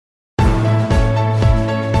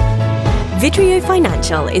Vidrio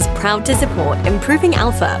Financial is proud to support Improving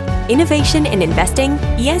Alpha, Innovation in Investing,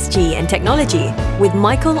 ESG and Technology with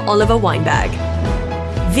Michael Oliver Weinberg.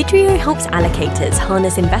 Vidrio helps allocators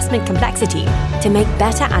harness investment complexity to make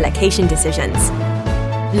better allocation decisions.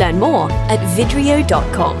 Learn more at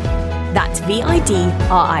vidrio.com. That's vidrio.com.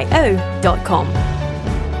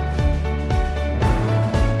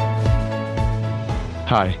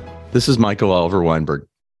 Hi, this is Michael Oliver Weinberg.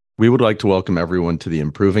 We would like to welcome everyone to the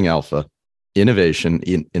Improving Alpha, Innovation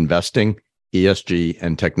in Investing, ESG,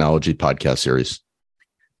 and Technology podcast series.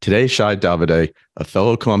 Today, Shai Davide, a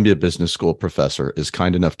fellow Columbia Business School professor, is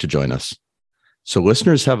kind enough to join us. So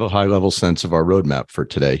listeners have a high-level sense of our roadmap for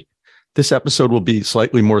today. This episode will be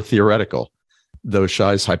slightly more theoretical, though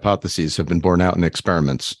Shai's hypotheses have been borne out in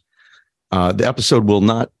experiments. The episode will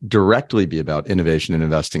not directly be about innovation in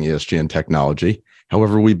investing, ESG, and technology.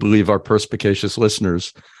 However, we believe our perspicacious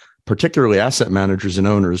listeners, particularly asset managers and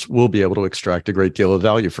owners, will be able to extract a great deal of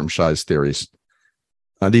value from Shai's theories.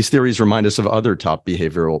 These theories remind us of other top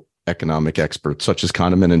behavioral economic experts, such as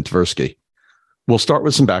Kahneman and Tversky. We'll start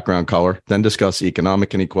with some background color, then discuss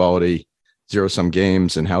economic inequality, zero-sum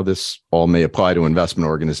games, and how this all may apply to investment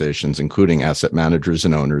organizations, including asset managers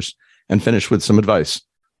and owners, and finish with some advice.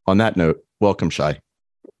 On that note, welcome, Shai.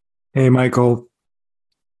 Hey, Michael.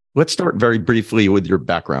 Let's start very briefly with your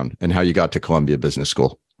background and how you got to Columbia Business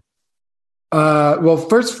School. Well,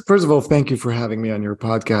 first of all, thank you for having me on your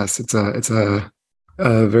podcast. It's a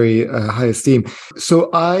very high esteem. So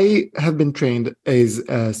I have been trained as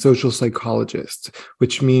a social psychologist,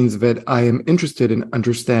 which means that I am interested in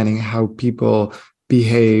understanding how people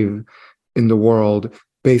behave in the world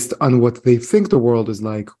based on what they think the world is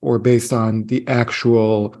like, or based on the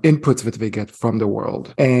actual inputs that they get from the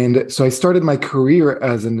world. And so I started my career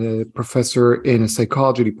as a professor in a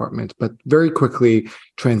psychology department, but very quickly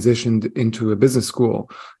transitioned into a business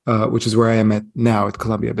school, which is where I am at now at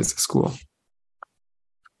Columbia Business School.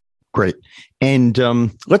 Great. And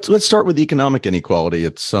let's start with economic inequality.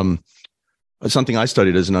 It's something I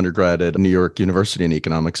studied as an undergrad at New York University in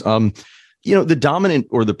economics. The dominant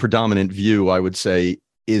or the predominant view, I would say,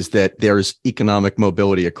 is that there's economic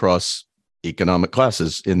mobility across economic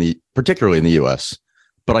classes, particularly in the U.S.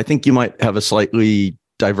 But I think you might have a slightly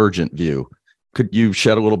divergent view. Could you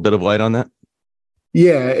shed a little bit of light on that?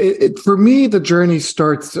 Yeah, for me, the journey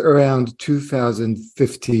starts around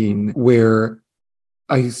 2015, where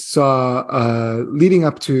I saw, leading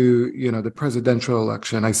up to, the presidential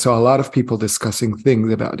election, I saw a lot of people discussing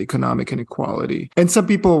things about economic inequality. And some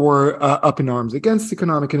people were up in arms against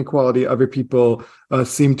economic inequality. Other people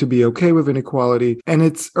seemed to be okay with inequality. And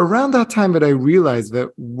it's around that time that I realized that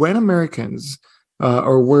when Americans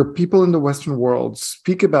or where people in the Western world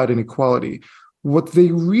speak about inequality, what they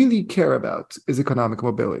really care about is economic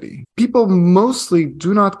mobility. People mostly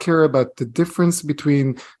do not care about the difference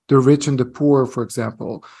between the rich and the poor, for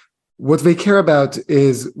example. What they care about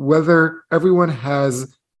is whether everyone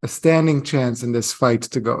has a standing chance in this fight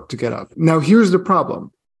to get up. Now, here's the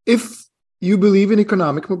problem. If you believe in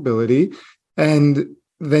economic mobility and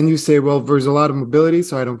then you say, well, there's a lot of mobility,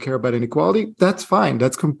 so I don't care about inequality, that's fine.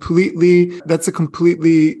 That's a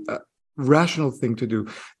completely rational thing to do.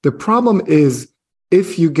 The problem is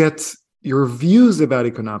if you get your views about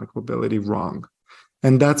economic mobility wrong.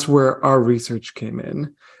 And that's where our research came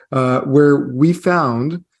in, where we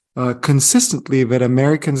found consistently that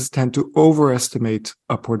Americans tend to overestimate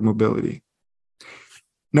upward mobility.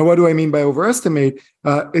 Now, what do I mean by overestimate?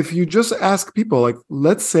 If you just ask people, like,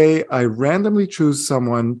 let's say I randomly choose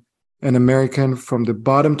an American from the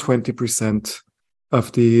bottom 20%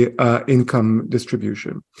 of the income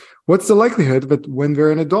distribution. What's the likelihood that when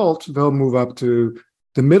they're an adult, they'll move up to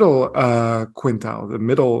the middle quintile, the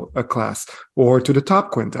middle class, or to the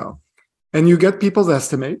top quintile? And you get people's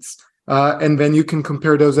estimates, and then you can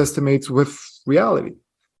compare those estimates with reality.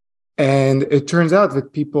 And it turns out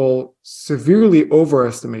that people severely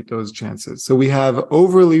overestimate those chances. So we have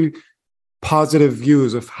overly positive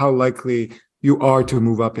views of how likely you are to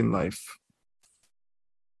move up in life.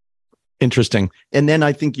 Interesting. And then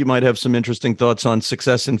I think you might have some interesting thoughts on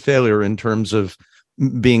success and failure in terms of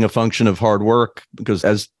being a function of hard work, because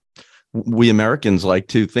as we Americans like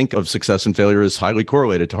to think of success and failure as highly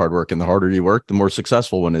correlated to hard work, and the harder you work, the more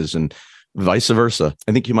successful one is, and vice versa.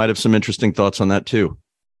 I think you might have some interesting thoughts on that too.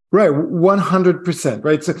 Right, 100%,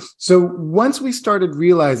 right? So once we started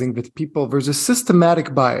realizing that there's a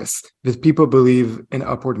systematic bias that people believe in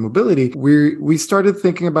upward mobility, we started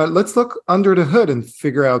thinking about, let's look under the hood and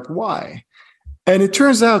figure out why. And it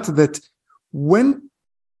turns out that when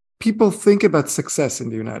people think about success in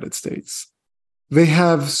the United States, they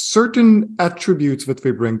have certain attributes that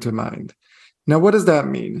they bring to mind. Now, what does that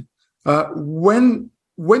mean? When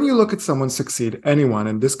you look at someone succeed, anyone,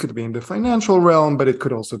 and this could be in the financial realm, but it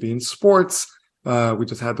could also be in sports. We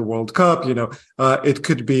just had the World Cup, it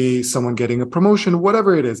could be someone getting a promotion,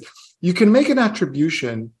 whatever it is. You can make an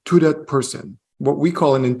attribution to that person, what we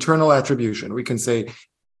call an internal attribution. We can say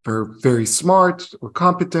they're very smart or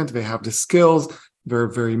competent, they have the skills, they're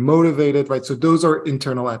very motivated, right? So those are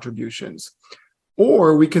internal attributions.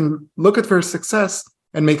 Or we can look at their success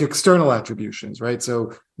and make external attributions, right?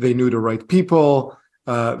 So they knew the right people,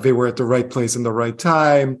 they were at the right place in the right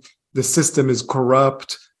time, the system is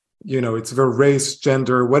corrupt, it's their race,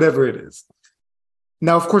 gender, whatever it is.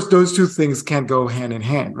 Now, of course, those two things can't go hand in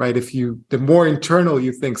hand, right? The more internal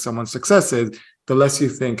you think someone's success is, the less you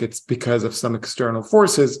think it's because of some external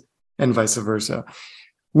forces, and vice versa.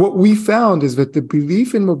 What we found is that the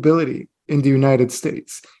belief in mobility in the United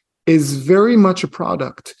States is very much a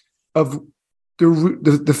product of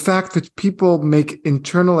the fact that people make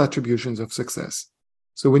internal attributions of success.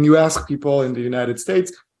 So when you ask people in the United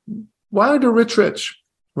States, why are the rich,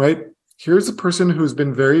 right? Here's a person who's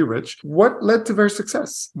been very rich. What led to their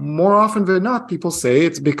success? More often than not, people say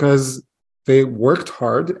it's because they worked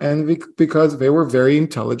hard and because they were very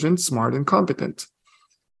intelligent, smart, and competent.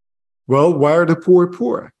 Well, why are the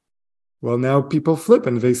poor? Well, now people flip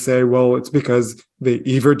and they say, well, it's because they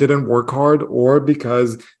either didn't work hard or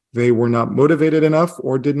because they were not motivated enough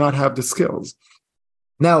or did not have the skills.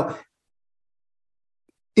 Now,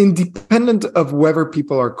 independent of whether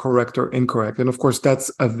people are correct or incorrect, and of course, that's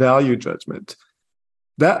a value judgment,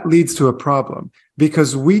 that leads to a problem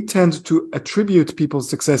because we tend to attribute people's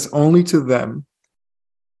success only to them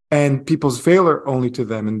and people's failure only to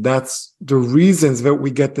them. And that's the reasons that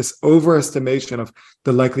we get this overestimation of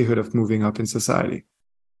the likelihood of moving up in society.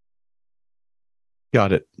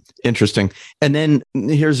 Got it. Interesting. And then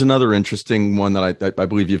here's another interesting one that I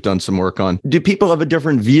believe you've done some work on. Do people have a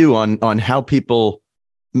different view on how people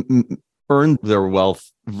earn their wealth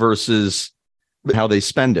versus how they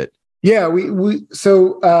spend it? Yeah,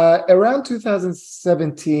 so around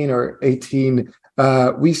 2017 or 18,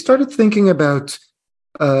 we started thinking about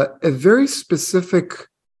a very specific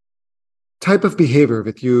type of behavior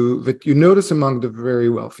that you notice among the very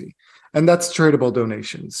wealthy, and that's charitable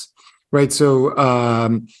donations, right? So,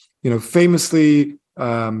 famously,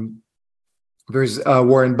 there's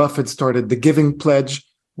Warren Buffett started the Giving Pledge,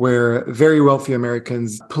 where very wealthy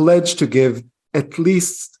Americans pledge to give at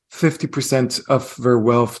least 50% of their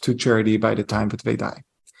wealth to charity by the time that they die,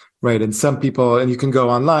 right? And some people, and you can go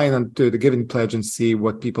online and do the Giving Pledge and see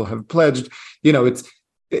what people have pledged.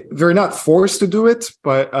 They're not forced to do it,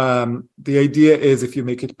 but the idea is if you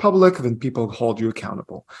make it public, then people hold you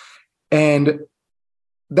accountable. And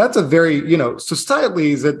that's a very,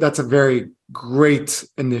 societally, that's a very great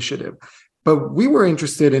initiative. But we were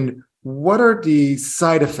interested in what are the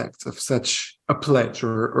side effects of such a pledge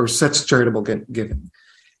or such charitable giving.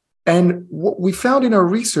 And what we found in our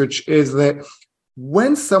research is that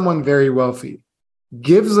when someone very wealthy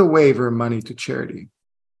gives away their money to charity,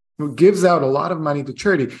 who gives out a lot of money to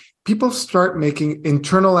charity, people start making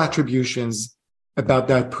internal attributions about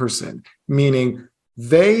that person, meaning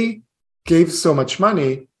they gave so much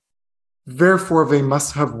money, therefore they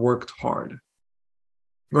must have worked hard,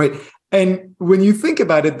 right? And when you think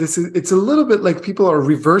about it, it's a little bit like people are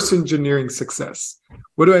reverse engineering success.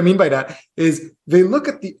 What do I mean by that? Is they look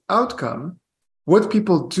at the outcome, what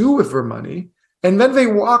people do with their money, and then they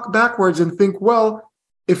walk backwards and think, well,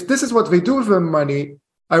 if this is what they do with their money,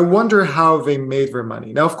 I wonder how they made their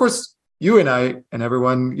money. Now, of course, you and I and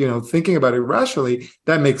everyone, thinking about it rationally,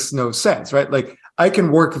 that makes no sense, right? Like I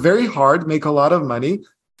can work very hard, make a lot of money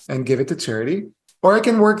and give it to charity, or I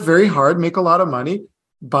can work very hard, make a lot of money,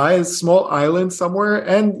 buy a small island somewhere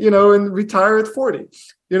and retire at 40.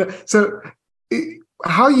 So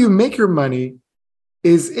how you make your money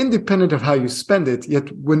is independent of how you spend it.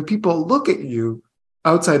 Yet when people look at you,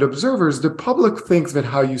 outside observers, the public thinks that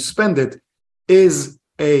how you spend it is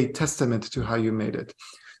a testament to how you made it.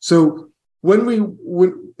 So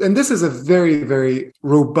and this is a very, very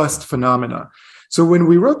robust phenomena. So when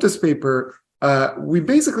we wrote this paper, we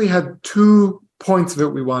basically had 2 points that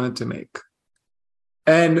we wanted to make.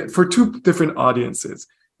 And for 2 different audiences,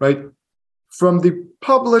 right? From the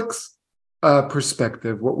public's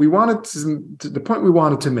perspective, the point we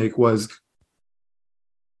wanted to make was,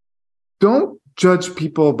 don't judge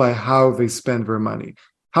people by how they spend their money.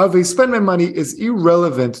 How they spend their money is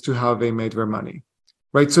irrelevant to how they made their money,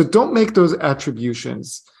 right? So don't make those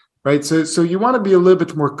attributions, right? So you want to be a little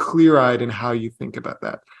bit more clear-eyed in how you think about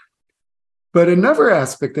that. But another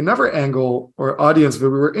aspect, another angle or audience that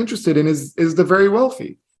we were interested in is the very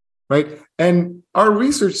wealthy, right? And our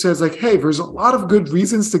research says like, hey, there's a lot of good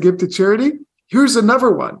reasons to give to charity. Here's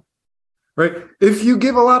another one, right? If you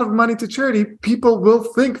give a lot of money to charity, people will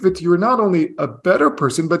think that you're not only a better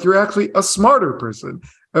person, but you're actually a smarter person,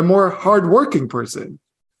 a more hardworking person,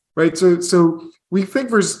 right? So we think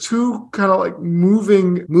there's two kind of like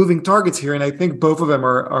moving targets here, and I think both of them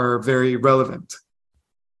are very relevant.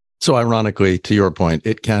 So ironically, to your point,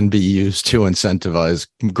 it can be used to incentivize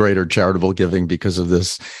greater charitable giving because of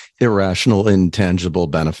this irrational, intangible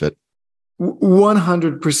benefit.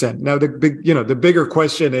 100%. Now, the bigger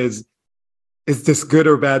question is this good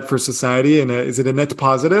or bad for society? And is it a net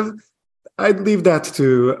positive? I'd leave that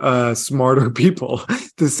to smarter people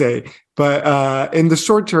to say. But in the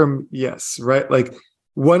short term, yes, right? Like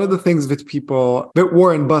one of the things that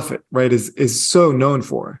Warren Buffett, right, is so known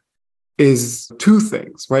for is two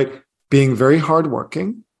things, right? Being very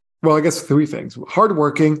hardworking. Well, I guess three things: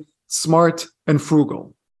 hardworking, smart, and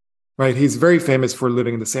frugal. Right? He's very famous for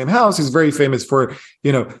living in the same house. He's very famous for,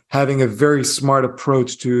 having a very smart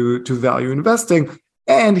approach to value investing.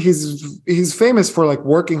 And he's famous for like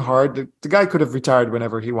working hard. The guy could have retired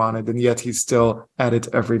whenever he wanted, and yet he's still at it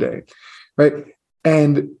every day. Right?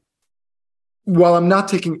 And while I'm not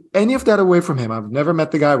taking any of that away from him, I've never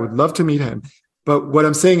met the guy, I would love to meet him. But what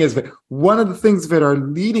I'm saying is that one of the things that are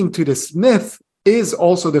leading to this myth is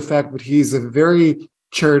also the fact that he's a very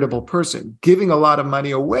charitable person, giving a lot of money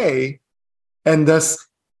away, and thus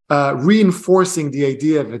reinforcing the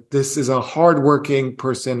idea that this is a hardworking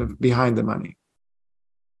person behind the money.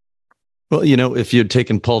 Well, if you'd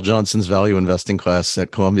taken Paul Johnson's value investing class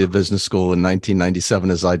at Columbia Business School in 1997,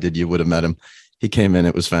 as I did, you would have met him. He came in;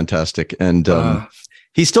 it was fantastic, and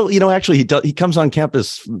he still, actually, he comes on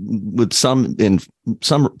campus with some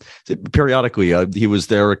periodically. He was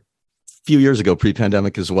there a few years ago,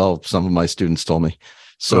 pre-pandemic as well. Some of my students told me.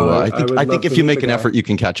 So I think if you make an effort, you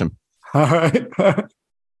can catch him. All right.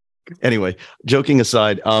 Anyway, joking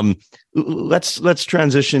aside, let's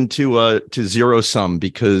transition to zero sum,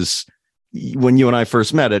 because when you and I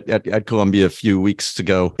first met at Columbia a few weeks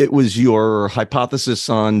ago, it was your hypothesis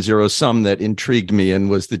on zero sum that intrigued me and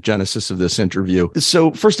was the genesis of this interview.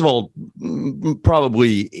 So first of all,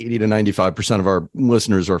 probably 80 to 95% of our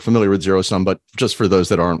listeners are familiar with zero sum, but just for those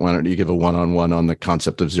that aren't, why don't you give a one-on-one on the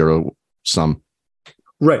concept of zero sum?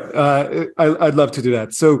 Right. I'd love to do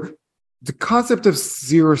that. So the concept of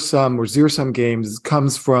zero sum or zero sum games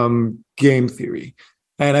comes from game theory.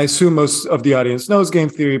 And I assume most of the audience knows game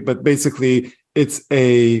theory, but basically it's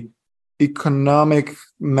a economic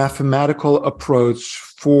mathematical approach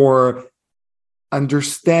for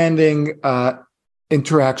understanding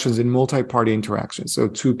interactions in multi-party interactions. So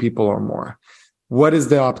two people or more. What is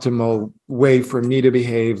the optimal way for me to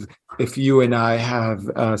behave if you and I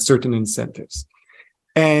have certain incentives?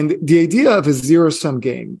 And the idea of a zero-sum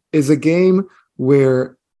game is a game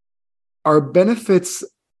where our benefits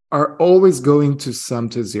are always going to sum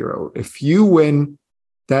to zero. If you win,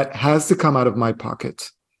 that has to come out of my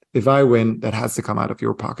pocket. If I win, that has to come out of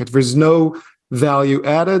your pocket. There's no value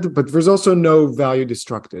added, but there's also no value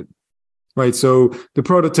destructed, right? So the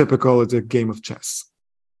prototypical is a game of chess.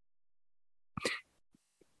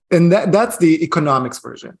 And that's the economics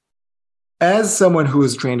version. As someone who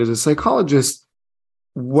is trained as a psychologist,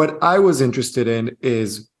 what I was interested in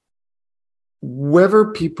is whether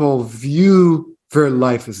people view their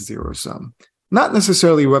life as zero sum. Not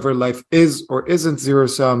necessarily whether life is or isn't zero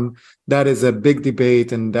sum. That is a big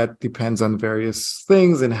debate, and that depends on various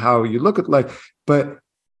things and how you look at life. But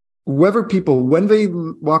whether people, when they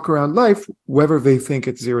walk around life, whether they think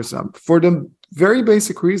it's zero sum, for the very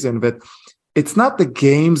basic reason that it's not the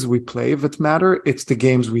games we play that matter, it's the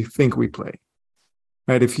games we think we play.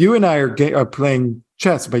 Right? If you and I are playing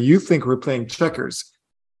chess, but you think we're playing checkers,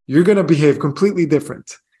 you're going to behave completely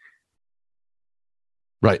different.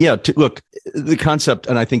 Right. Yeah. Look, the concept,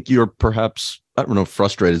 and I think you're perhaps, I don't know if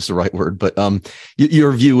frustrated is the right word, but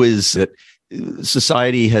your view is that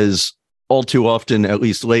society has all too often, at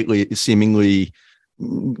least lately, seemingly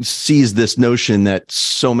sees this notion that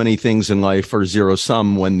so many things in life are zero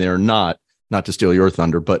sum when they're not to steal your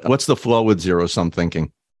thunder. But what's the flow with zero sum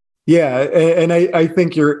thinking? Yeah. And I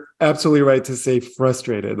think you're absolutely right to say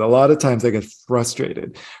frustrated. A lot of times I get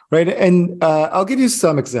frustrated, right? And I'll give you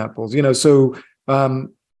some examples, so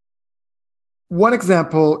one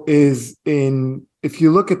example is if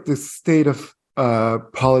you look at the state of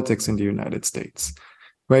politics in the United States,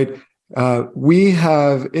 right? We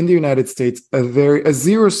have in the United States a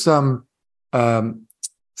zero-sum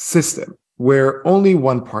system where only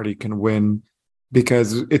one party can win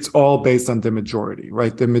because it's all based on the majority,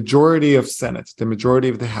 right? The majority of Senate, the majority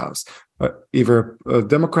of the House, either a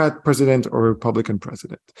Democrat president or a Republican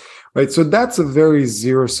president, right? So that's a very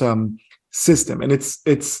zero-sum system, and it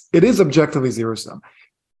is objectively zero-sum.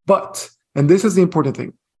 But, and this is the important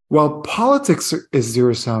thing, while politics is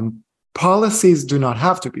zero-sum, policies do not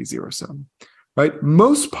have to be zero-sum, right?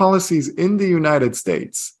 Most policies in the United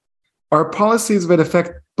States are policies that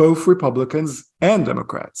affect both Republicans and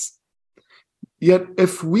Democrats. Yet,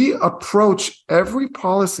 if we approach every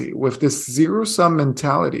policy with this zero-sum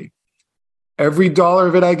mentality, every dollar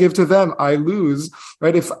that I give to them, I lose,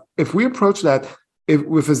 right? If we approach that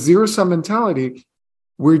with a zero-sum mentality,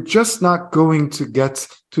 we're just not going to get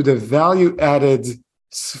to the value-added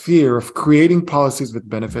sphere of creating policies that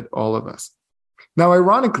benefit all of us. Now,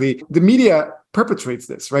 ironically, the media perpetrates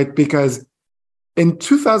this, right? Because in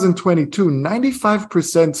 2022,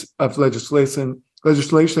 95% of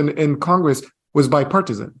legislation in Congress was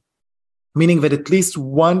bipartisan, meaning that at least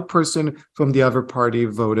one person from the other party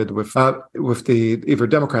voted with the either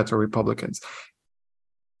Democrats or Republicans.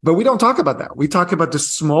 But we don't talk about that. We talk about the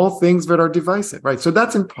small things that are divisive, right? So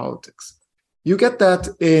that's in politics. You get that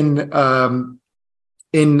in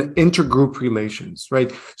intergroup relations,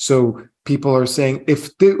 right? So people are saying,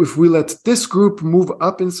 if we let this group move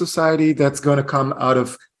up in society, that's going to come out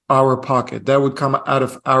of our pocket. That would come out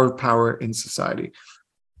of our power in society,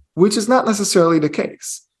 which is not necessarily the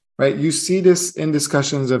case, right? You see this in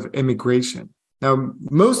discussions of immigration. Now,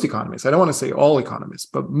 most economists, I don't want to say all economists,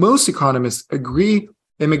 but most economists agree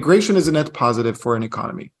immigration is a net positive for an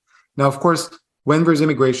economy. Now, of course, when there's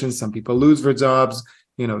immigration, some people lose their jobs,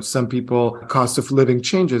 some people, cost of living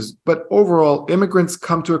changes. But overall, immigrants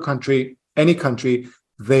come to a country, any country,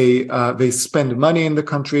 they spend money in the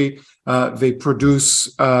country, they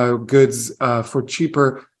produce goods for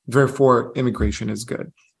cheaper, therefore immigration is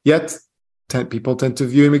good. Yet, people tend to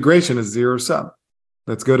view immigration as zero-sum.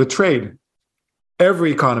 Let's go to trade.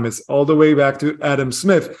 Every economist, all the way back to Adam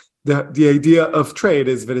Smith, the idea of trade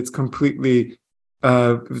is that it's completely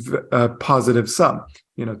a positive sum.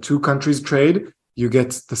 Two countries trade, you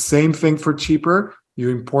get the same thing for cheaper. You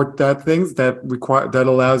import things that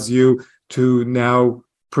allows you to now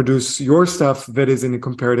produce your stuff that is in a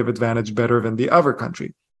comparative advantage better than the other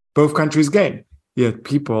country. Both countries gain. Yet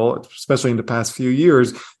people, especially in the past few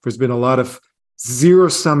years, there's been a lot of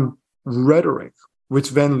zero-sum rhetoric,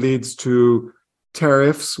 which then leads to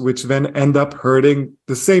tariffs, which then end up hurting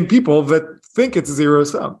the same people that think it's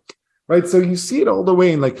zero-sum, right? So you see it all the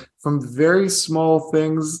way in from very small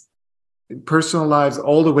things, personal lives,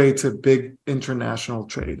 all the way to big international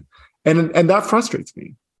trade. And that frustrates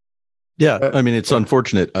me. Yeah, it's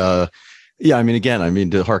unfortunate.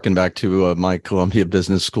 Again, to harken back to my Columbia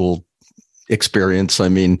Business School experience,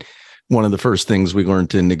 one of the first things we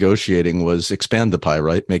learned in negotiating was expand the pie,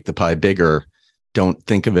 right? Make the pie bigger. Don't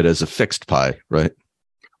think of it as a fixed pie, right?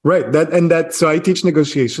 Right. So I teach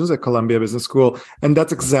negotiations at Columbia Business School, and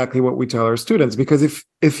that's exactly what we tell our students. Because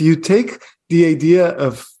if you take the idea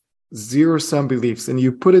of zero-sum beliefs and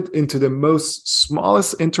you put it into the most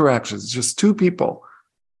smallest interactions, just two people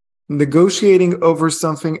negotiating over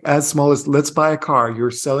something as small as, let's buy a car,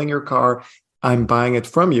 you're selling your car, I'm buying it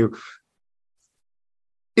from you.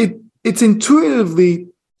 It's intuitively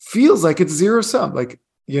feels like it's zero-sum.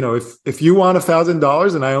 If you want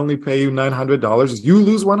 $1,000 and I only pay you $900, you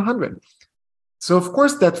lose $100. So of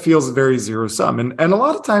course that feels very zero-sum. And a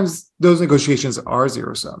lot of times those negotiations are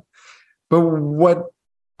zero-sum. But what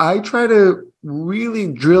I try to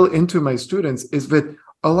really drill into my students is that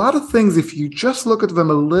a lot of things, if you just look at them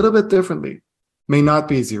a little bit differently, may not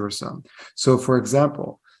be zero-sum. So for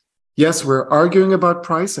example, yes, we're arguing about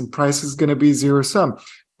price and price is going to be zero-sum,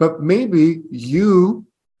 but maybe you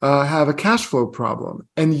have a cash flow problem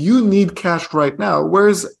and you need cash right now.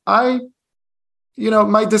 Whereas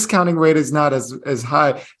my discounting rate is not as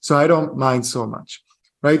high, so I don't mind so much,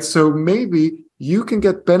 right? So maybe you can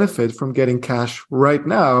get benefit from getting cash right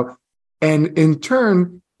now, and in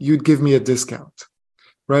turn, you'd give me a discount,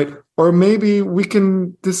 right? Or maybe we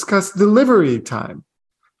can discuss delivery time,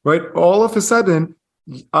 right? All of a sudden,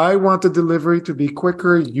 I want the delivery to be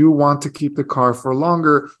quicker. You want to keep the car for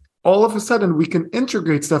longer. All of a sudden, we can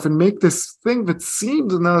integrate stuff and make this thing that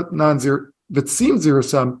seems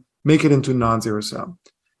zero-sum, make it into non-zero-sum.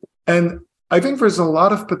 And I think there's a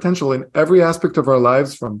lot of potential in every aspect of our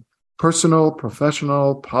lives, from personal,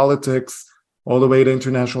 professional, politics, all the way to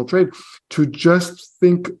international trade, to just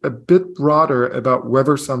think a bit broader about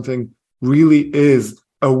whether something really is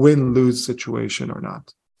a win-lose situation or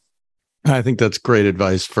not. I think that's great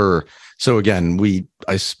advice so again,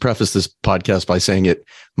 I preface this podcast by saying it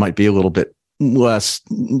might be a little bit less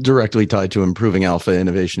directly tied to improving alpha,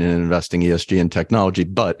 innovation and investing, ESG and technology.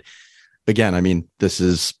 But again, I mean, this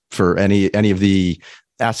is for any of the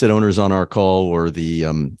asset owners on our call or the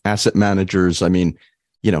asset managers. I mean,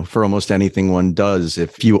 for almost anything one does,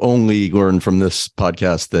 if you only learn from this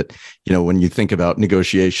podcast that, when you think about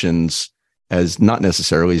negotiations as not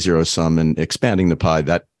necessarily zero sum and expanding the pie,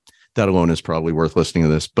 that alone is probably worth listening to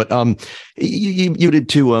this. But you did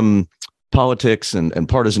to politics and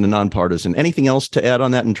partisan and nonpartisan. Anything else to add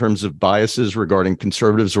on that in terms of biases regarding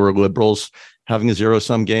conservatives or liberals having a zero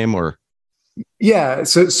sum game? Or yeah,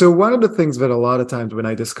 so one of the things that a lot of times when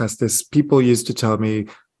I discuss this, people used to tell me,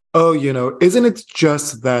 oh, isn't it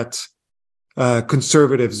just that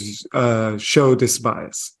conservatives show this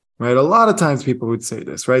bias, right? A lot of times people would say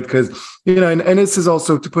this, right? Because, and this is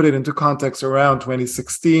also to put it into context around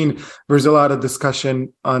 2016, there's a lot of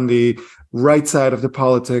discussion on the right side of the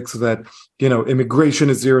politics that, immigration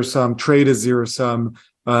is zero sum, trade is zero sum,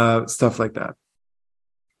 stuff like that.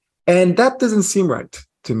 And that doesn't seem right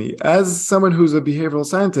to me. As someone who's a behavioral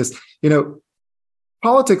scientist,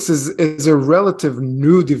 politics is a relative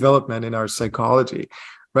new development in our psychology,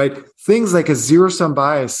 right? Things like a zero-sum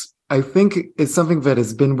bias, I think, is something that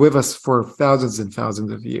has been with us for thousands and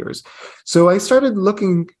thousands of years. So I started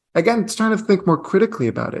looking, again, trying to think more critically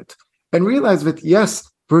about it and realized that, yes,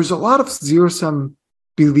 there's a lot of zero-sum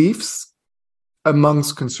beliefs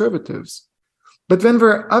amongst conservatives, but then there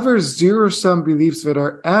are other zero-sum beliefs that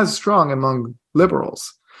are as strong among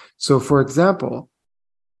liberals. So, for example,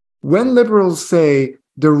 when liberals say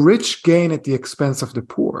the rich gain at the expense of the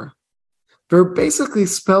poor, they're basically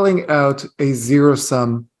spelling out a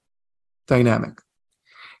zero-sum dynamic.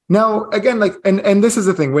 Now, again, and this is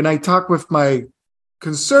the thing, when I talk with my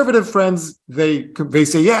conservative friends, they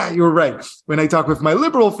say, yeah, you're right. When I talk with my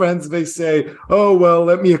liberal friends, they say, oh, well,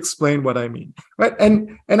 let me explain what I mean. Right?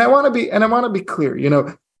 And I want to be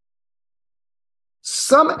clear,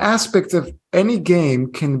 some aspects of any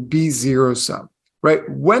game can be zero-sum. Right?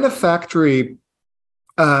 When a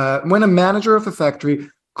manager of a factory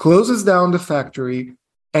closes down the factory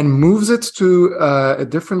and moves it to a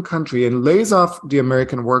different country and lays off the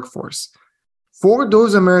American workforce, for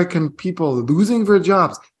those American people losing their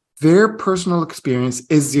jobs, their personal experience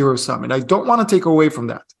is zero sum. And I don't want to take away from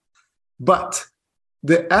that. But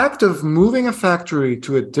the act of moving a factory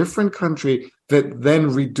to a different country that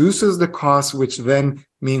then reduces the cost, which then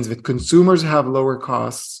means that consumers have lower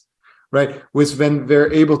costs, right? Which then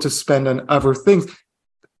they're able to spend on other things.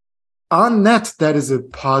 On net, that is a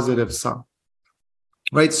positive sum,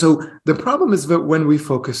 right? So the problem is that when we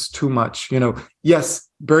focus too much, yes,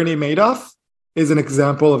 Bernie Madoff is an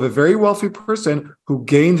example of a very wealthy person who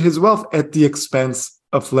gained his wealth at the expense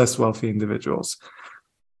of less wealthy individuals.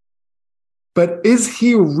 But is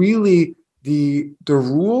he really the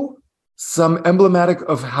rule, some emblematic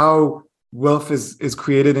of how wealth is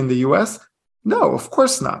created in the US? No, of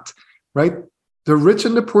course not. Right? The rich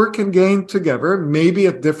and the poor can gain together, maybe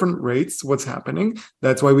at different rates. What's happening?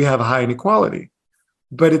 That's why we have high inequality.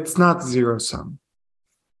 But it's not zero sum.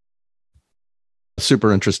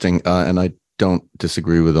 Super interesting. And I don't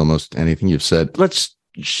disagree with almost anything you've said. Let's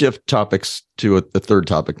shift topics to a third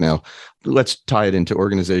topic now. Let's tie it into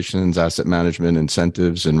organizations, asset management,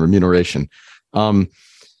 incentives, and remuneration.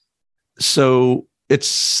 So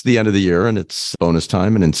it's the end of the year and it's bonus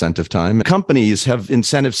time and incentive time. Companies have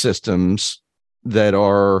incentive systems that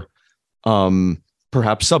are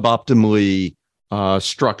perhaps suboptimally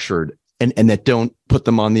structured and that don't put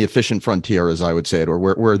them on the efficient frontier, as I would say it, or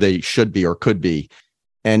where they should be or could be.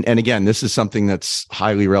 And again, this is something that's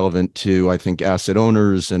highly relevant to, I think, asset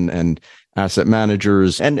owners and asset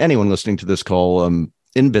managers and anyone listening to this call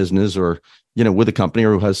in business or, with a company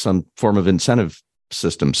or who has some form of incentive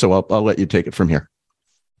system. So I'll let you take it from here.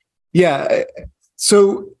 Yeah.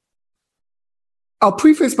 So I'll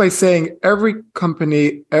preface by saying every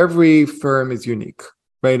company, every firm is unique,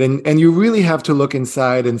 right? And you really have to look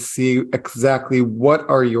inside and see exactly what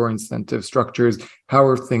are your incentive structures, how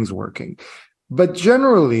are things working. But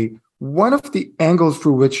generally, one of the angles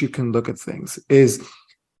through which you can look at things is,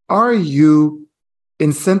 are you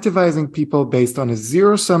incentivizing people based on a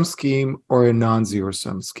zero-sum scheme or a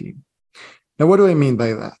non-zero-sum scheme? Now, what do I mean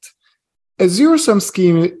by that? A zero-sum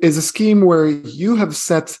scheme is a scheme where you have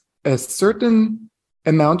set a certain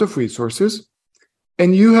amount of resources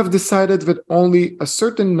and you have decided that only a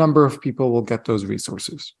certain number of people will get those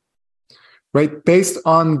resources, right? Based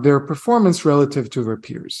on their performance relative to their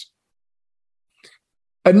peers.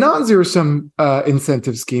 A non-zero-sum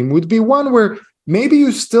incentive scheme would be one where maybe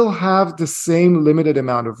you still have the same limited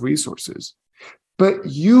amount of resources, but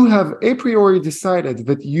you have a priori decided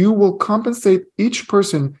that you will compensate each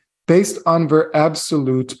person based on their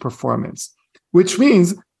absolute performance, which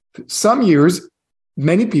means some years,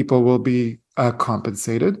 many people will be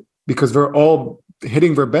compensated because they're all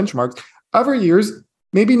hitting their benchmarks. Other years,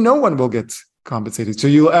 maybe no one will get compensated. So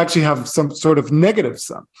you'll actually have some sort of negative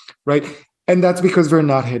sum, right? And that's because they're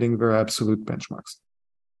not hitting their absolute benchmarks.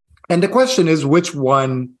 And the question is, which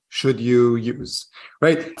one should you use,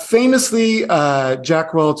 right? Famously,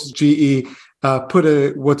 Jack Welch, GE,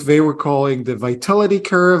 put what they were calling the vitality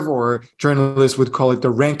curve, or journalists would call it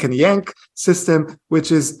the rank and yank system,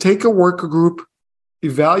 which is take a work group,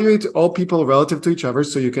 evaluate all people relative to each other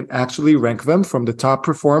so you can actually rank them from the top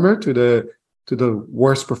performer to the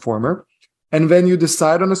worst performer. And then you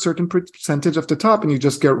decide on a certain percentage of the top and you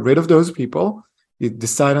just get rid of those people. You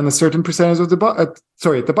decide on a certain percentage of at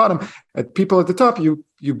the bottom, at people at the top, you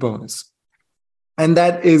bonus. And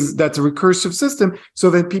that's a recursive system so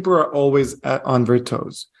that people are always on their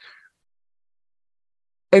toes.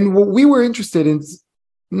 And what we were interested in is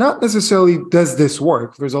not necessarily does this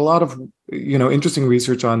work. There's a lot of interesting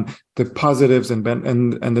research on the positives and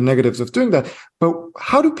the negatives of doing that. But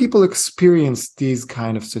how do people experience these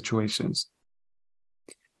kind of situations?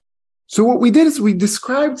 So what we did is we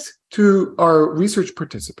described to our research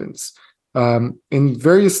participants in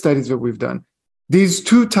various studies that we've done these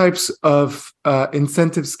two types of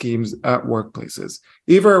incentive schemes at workplaces.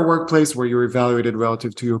 Either a workplace where you're evaluated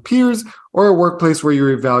relative to your peers, or a workplace where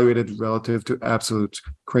you're evaluated relative to absolute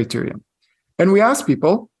criteria. And we asked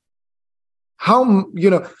people, how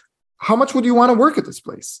much would you want to work at this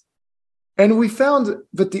place? And we found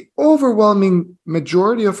that the overwhelming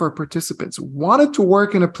majority of our participants wanted to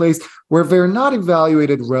work in a place where they're not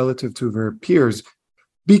evaluated relative to their peers,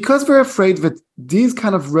 because they're afraid that these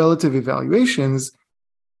kind of relative evaluations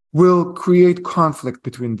will create conflict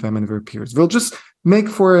between them and their peers. They'll just make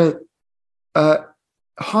for a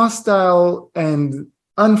hostile and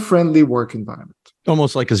unfriendly work environment.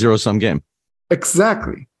 Almost like a zero-sum game.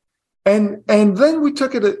 Exactly. And then we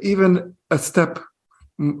took it even a step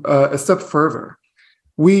further.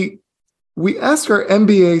 We asked our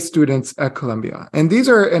MBA students at Columbia, and these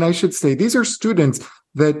are students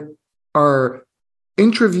that are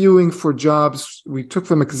interviewing for jobs. We took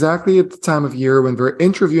them exactly at the time of year when they're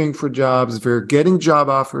interviewing for jobs, they're getting job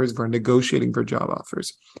offers, they're negotiating for job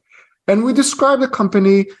offers. And we described a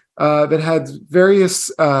company that had various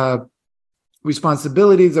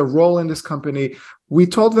responsibilities, a role in this company. We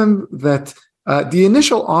told them that the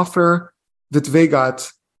initial offer that they got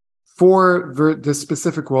for the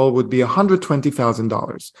specific role would be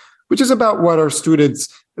 $120,000, which is about what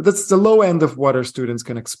that's the low end of what our students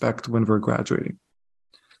can expect when we're graduating.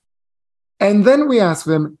 And then we asked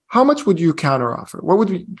them, how much would you counteroffer? What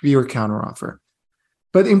would be your counteroffer?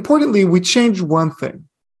 But importantly, we changed one thing.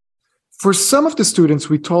 For some of the students,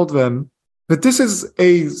 we told them that this is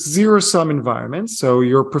a zero-sum environment, so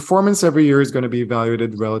your performance every year is going to be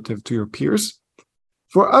evaluated relative to your peers.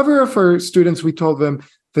 For other of our students, we told them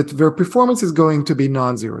that their performance is going to be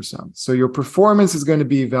non-zero sum. So your performance is going to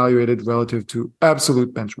be evaluated relative to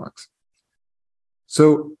absolute benchmarks.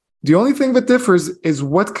 So the only thing that differs is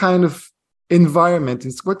what kind of environment,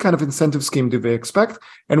 what kind of incentive scheme do they expect?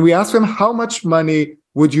 And we asked them, how much money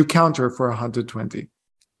would you counter for 120?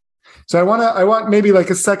 So I want maybe like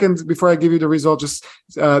a second before I give you the result, just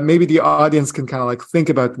maybe the audience can kind of like think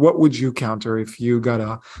about what would you counter if you got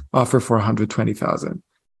an offer for 120,000.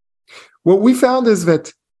 What we found is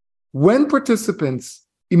that when participants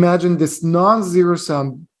imagine this non-zero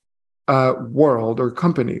sum world or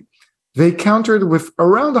company, they countered with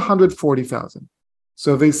around 140,000.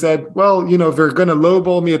 So they said, well, they're going to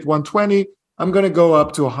lowball me at 120. I'm going to go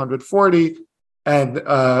up to 140, and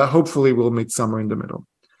hopefully we'll meet somewhere in the middle.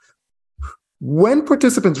 When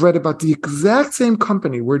participants read about the exact same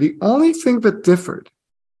company, where the only thing that differed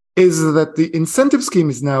is that the incentive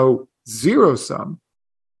scheme is now zero sum,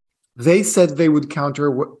 they said they would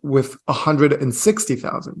counter with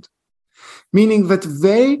 160,000, meaning that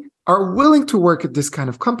they are willing to work at this kind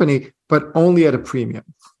of company, but only at a premium.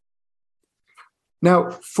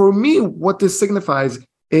 Now, for me, what this signifies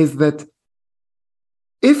is that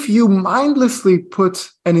if you mindlessly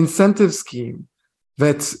put an incentive scheme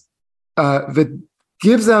that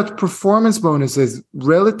gives out performance bonuses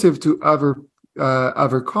relative to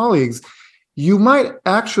other colleagues, you might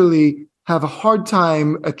actually have a hard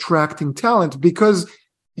time attracting talent because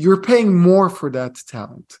you're paying more for that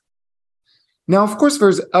talent. Now, of course,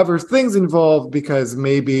 there's other things involved because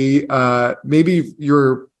maybe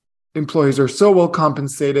your employees are so well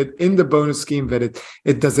compensated in the bonus scheme that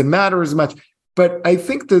it doesn't matter as much. But I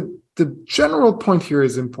think that the general point here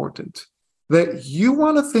is important, that you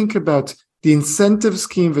want to think about the incentive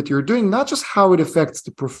scheme that you're doing, not just how it affects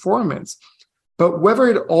the performance, but whether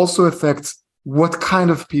it also affects what kind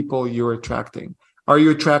of people you're attracting. Are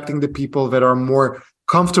you attracting the people that are more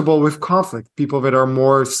comfortable with conflict, people that are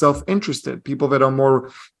more self-interested, people that are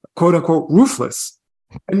more, quote unquote, ruthless?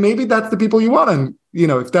 And maybe that's the people you want. And,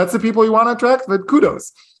 if that's the people you want to attract, then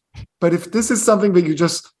kudos. But if this is something that you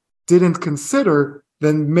just didn't consider,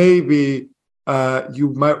 then maybe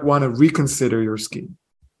you might want to reconsider your scheme.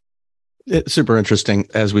 It's super interesting.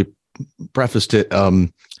 As we prefaced it,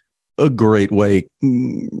 a great way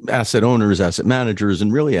asset owners, asset managers,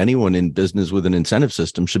 and really anyone in business with an incentive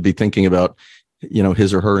system should be thinking about,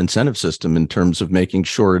 his or her incentive system in terms of making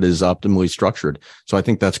sure it is optimally structured. So I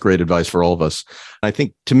think that's great advice for all of us. I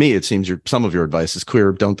think, to me, it seems some of your advice is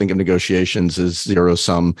clear. Don't think of negotiations as zero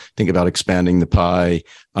sum. Think about expanding the pie.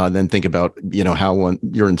 Then think about, how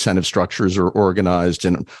your incentive structures are organized,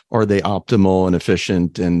 and are they optimal and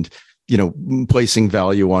efficient, and, placing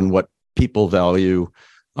value on what people value.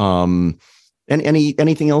 And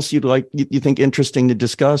anything else you think interesting to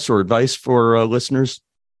discuss, or advice for listeners?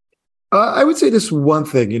 I would say this one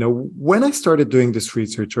thing, when I started doing this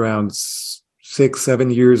research around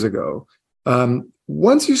 6-7 years ago,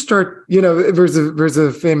 once you start, there's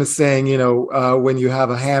a famous saying, when you have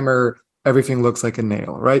a hammer, everything looks like a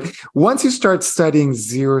nail, right? Once you start studying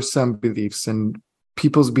zero-sum beliefs and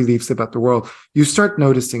people's beliefs about the world, you start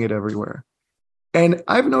noticing it everywhere. And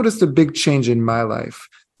I've noticed a big change in my life,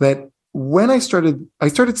 that when I started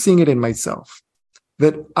seeing it in myself,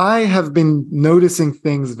 that I have been noticing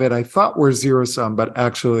things that I thought were zero-sum, but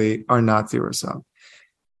actually are not zero-sum.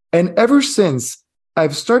 And ever since,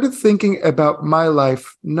 I've started thinking about my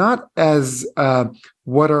life not as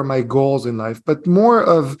what are my goals in life, but more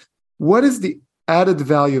of what is the added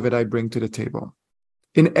value that I bring to the table,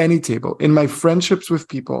 in any table, in my friendships with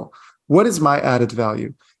people. What is my added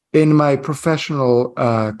value? In my professional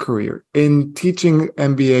career, in teaching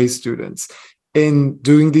MBA students, in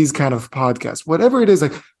doing these kind of podcasts, whatever it is,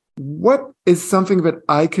 like, what is something that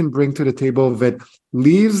I can bring to the table that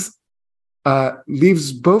leaves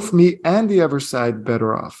both me and the other side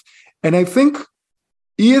better off? And I think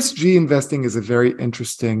ESG investing is a very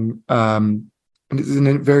interesting, thing,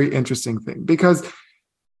 because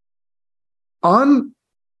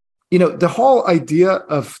the whole idea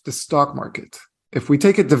of the stock market, if we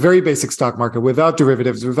take it the very basic stock market without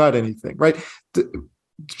derivatives, without anything, right?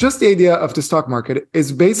 Just the idea of the stock market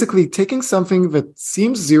is basically taking something that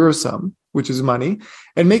seems zero sum, which is money,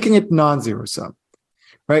 and making it non-zero sum,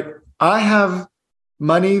 right? I have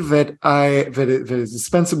money that is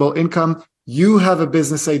dispensable income. You have a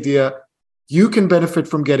business idea. You can benefit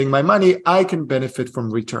from getting my money. I can benefit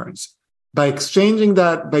from returns. By exchanging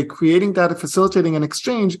that, by creating that, facilitating an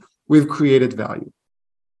exchange, we've created value.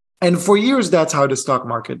 And for years, that's how the stock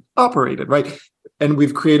market operated, right? And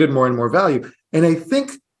we've created more and more value. And I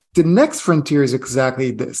think the next frontier is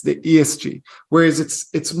exactly this, the ESG, whereas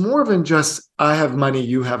it's more than just I have money,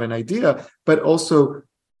 you have an idea, but also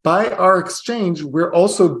by our exchange, we're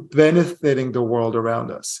also benefiting the world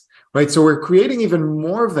around us, right? So we're creating even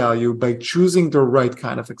more value by choosing the right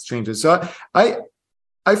kind of exchanges. So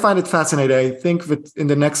I find it fascinating. I think that in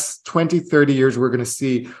the next 20, 30 years, we're going to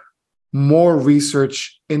see more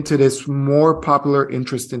research into this, more popular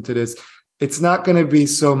interest into this. It's not going to be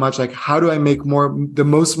so much like, how do I make the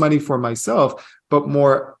most money for myself, but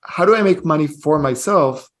more, how do I make money for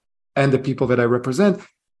myself and the people that I represent,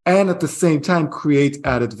 and at the same time create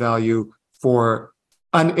added value for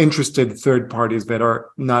uninterested third parties that are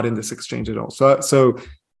not in this exchange at all. So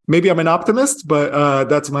maybe I'm an optimist, but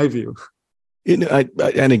that's my view.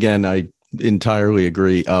 And again, I entirely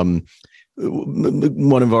agree.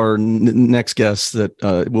 One of our next guests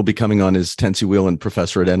that will be coming on is Tensi Whelan,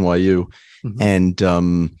 professor at NYU. Mm-hmm.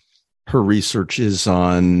 And her research is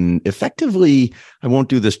on, effectively, I won't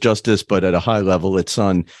do this justice, but at a high level, it's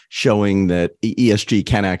on showing that ESG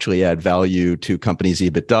can actually add value to companies'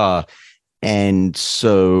 EBITDA. And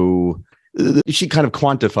so she kind of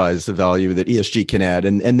quantifies the value that ESG can add.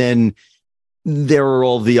 And then there are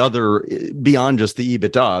all the other, beyond just the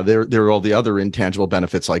EBITDA, there are all the other intangible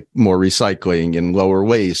benefits, like more recycling and lower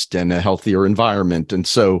waste and a healthier environment. And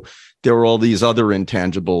so there are all these other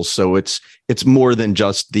intangibles. So it's more than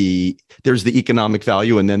just there's the economic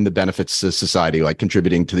value and then the benefits to society, like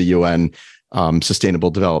contributing to the UN Sustainable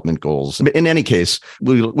Development Goals. In any case,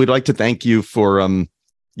 we'd like to thank you for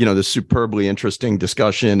this superbly interesting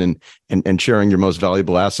discussion and sharing your most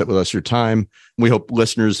valuable asset with us, your time. We hope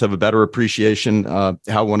listeners have a better appreciation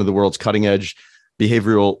how one of the world's cutting edge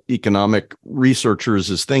behavioral economic researchers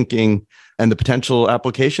is thinking, and the potential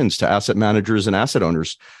applications to asset managers and asset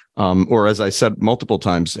owners. or as I said multiple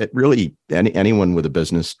times, it really anyone with a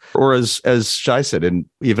business, or as Shai said, and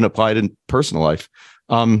even applied in personal life.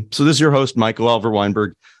 So this is your host, Michael Oliver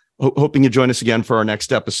Weinberg, hoping you join us again for our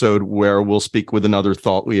next episode, where we'll speak with another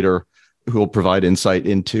thought leader who will provide insight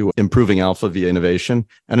into improving alpha via innovation.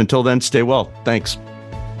 And until then, stay well. Thanks.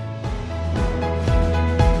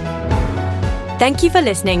 Thank you for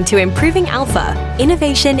listening to Improving Alpha,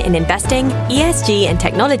 Innovation in Investing, ESG and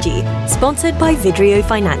Technology, sponsored by Vidrio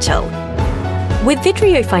Financial. With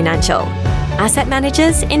Vidrio Financial, asset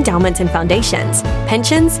managers, endowments and foundations,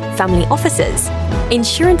 pensions, family offices,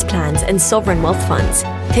 insurance plans and sovereign wealth funds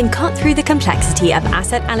can cut through the complexity of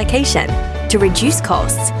asset allocation to reduce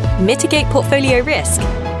costs, mitigate portfolio risk,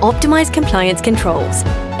 optimize compliance controls,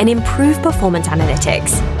 and improve performance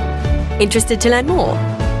analytics. Interested to learn more?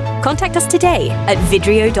 Contact us today at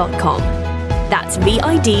vidrio.com. That's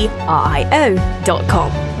vidrio.com.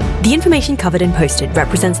 The information covered and posted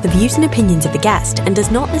represents the views and opinions of the guest and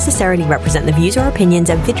does not necessarily represent the views or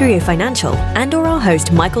opinions of Vidrio Financial and or our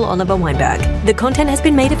host, Michael Oliver Weinberg. The content has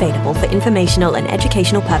been made available for informational and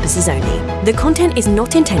educational purposes only. The content is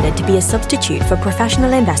not intended to be a substitute for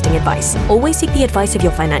professional investing advice. Always seek the advice of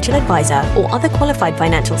your financial advisor or other qualified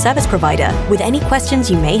financial service provider with any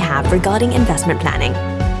questions you may have regarding investment planning.